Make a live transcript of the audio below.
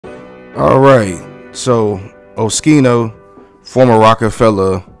All right, so Oschino, former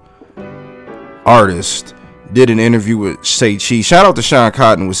Rockefeller artist, did an interview with Say Cheese. Shout out to Sean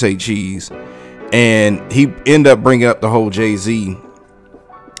Cotton with Say Cheese, and he ended up bringing up the whole Jay-Z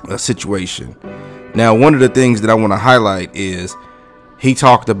situation. Now, one of the things that I want to highlight is he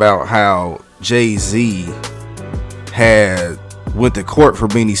talked about how Jay-Z had went to court for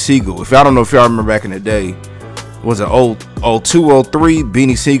Beanie Sigel. If y'all don't know, if y'all remember back in the day, was it 0203?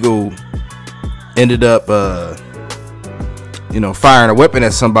 Beanie Sigel ended up firing a weapon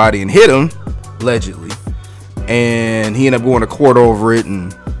at somebody and hit him, allegedly, and he ended up going to court over it,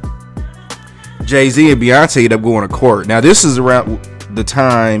 and Jay-Z and Beyonce ended up going to court. Now, this is around the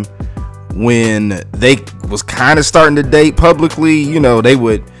time when they was kind of starting to date publicly.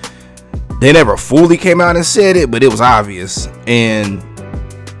 They never fully came out and said it, but it was obvious. And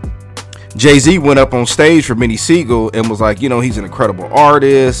Jay-Z went up on stage for Beanie Sigel and was like, he's an incredible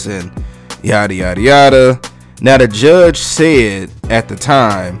artist and yada yada yada. Now, the judge said at the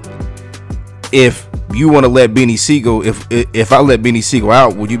time, if you want to let Beanie Sigel, if I let Beanie Sigel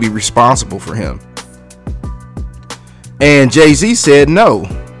out, would you be responsible for him? And Jay-Z said no.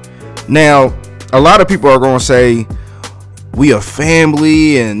 Now, a lot of people are going to say, we a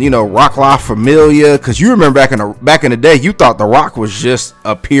family and, Rock La Familia, because you remember back in the day, you thought The Rock was just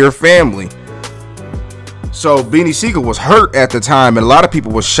a pure family. So Beanie Sigel was hurt at the time, and a lot of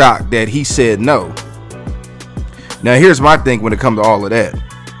people were shocked that he said no. Now, here's my thing when it comes to all of that.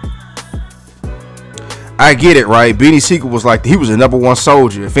 I get it, right? Beanie Sigel was like, he was the #1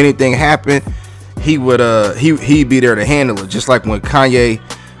 soldier. If anything happened, he would he'd be there to handle it. Just like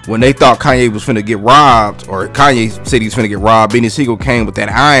when they thought Kanye was finna get robbed, or Kanye said he was finna get robbed, Beanie Sigel came with that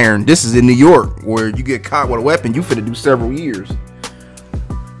iron. This is in New York, where you get caught with a weapon, you finna do several years.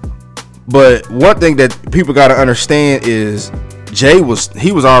 But one thing that people gotta understand is Jay was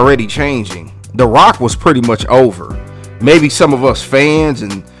already changing. The Rock was pretty much over. Maybe some of us fans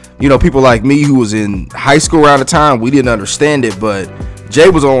and people like me who was in high school around the time, we didn't understand it, but Jay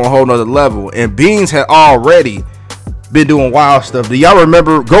was on a whole nother level, and Beans had already been doing wild stuff. Do y'all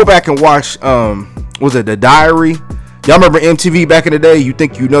remember? Go back and watch. Was it The Diary? Y'all remember MTV back in the day? You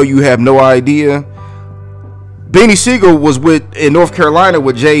think you have no idea. Beanie Sigel was in North Carolina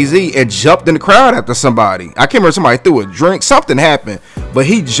with Jay-Z and jumped in the crowd after somebody. I can't remember, somebody threw a drink. Something happened, but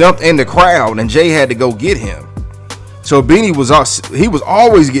he jumped in the crowd and Jay had to go get him. So Beanie was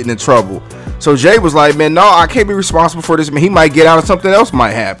always getting in trouble. So Jay was like, man, no, I can't be responsible for this. Man, he might get out and something else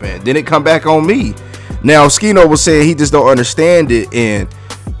might happen. Then it come back on me. Now, Oschino was saying he just don't understand it. And,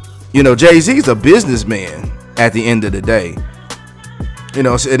 Jay-Z's a businessman at the end of the day.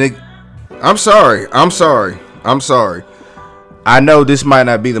 I'm sorry. I know this might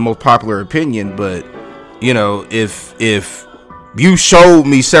not be the most popular opinion, but, if you showed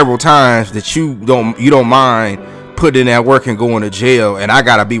me several times that you don't mind putting in that work and going to jail, and I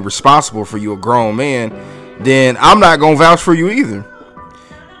got to be responsible for you, a grown man, then I'm not going to vouch for you either.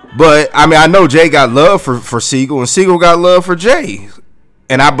 But, I know Jay got love for Sigel, and Sigel got love for Jay.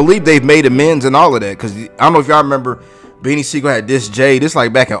 And I believe they've made amends and all of that. Because I don't know if y'all remember, Beanie Sigel had dissed Jay. This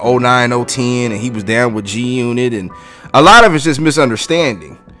like back in 09, 010, and he was down with G-Unit. And a lot of it's just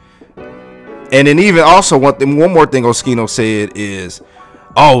misunderstanding. And then even also, one more thing Oschino said is,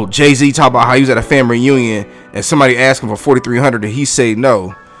 Jay-Z talked about how he was at a family reunion, and somebody asked him for $4,300, and he said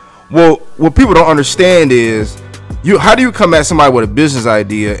no. Well, what people don't understand is, how do you come at somebody with a business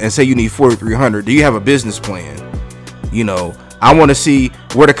idea and say you need $4,300? Do you have a business plan? I want to see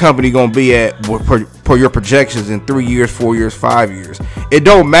where the company gonna be at for your projections in 3 years, 4 years, 5 years. It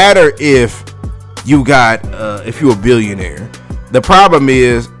don't matter if you're a billionaire. The problem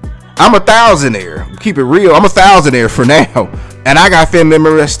is, I'm a thousandaire. Keep it real. I'm a thousandaire for now, and I got family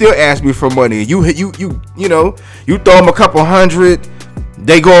members that still ask me for money. You throw them a couple hundred.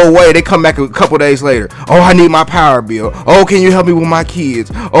 They go away. They come back a couple days later. Oh, I need my power bill. Oh, can you help me with my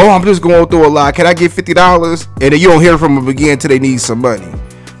kids? Oh, I'm just going through a lot. Can I get $50? And then you don't hear from them again until they need some money.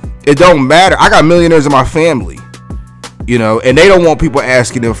 It don't matter. I got millionaires in my family, and they don't want people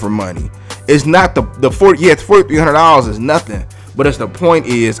asking them for money. It's not the $4,300 is nothing. But it's the point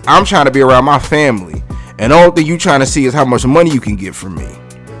is, I'm trying to be around my family, and the only thing you trying to see is how much money you can get from me.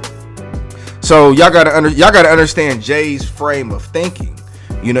 So y'all gotta understand Jay's frame of thinking.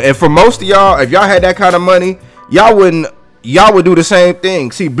 And for most of y'all, if y'all had that kind of money, y'all would do the same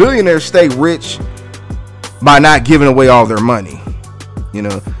thing. See, billionaires stay rich by not giving away all their money.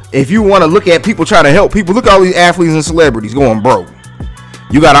 If you want to look at people trying to help people, look at all these athletes and celebrities going broke.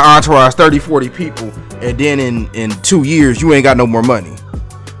 You got an entourage, 30, 40 people, and then in 2 years, you ain't got no more money.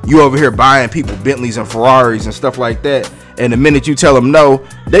 You over here buying people Bentleys and Ferraris and stuff like that. And the minute you tell them no,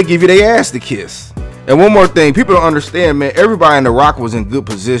 they give you their ass to kiss. And one more thing, people don't understand, man. Everybody in the Rock was in good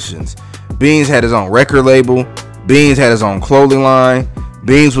positions. Beans had his own record label. Beans had his own clothing line.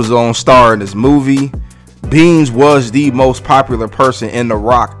 Beans was his own star in this movie. Beans was the most popular person in the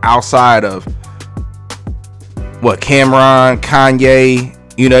Rock outside of Cameron, Kanye.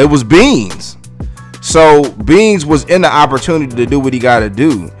 You know, it was Beans. So Beans was in the opportunity to do what he got to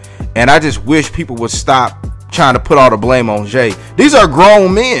do. And I just wish people would stop trying to put all the blame on Jay. These are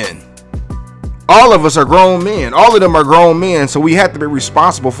grown men. All of us are grown men. All of them are grown men. So we have to be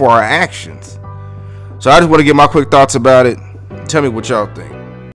responsible for our actions. So I just want to get my quick thoughts about it. Tell me what y'all think.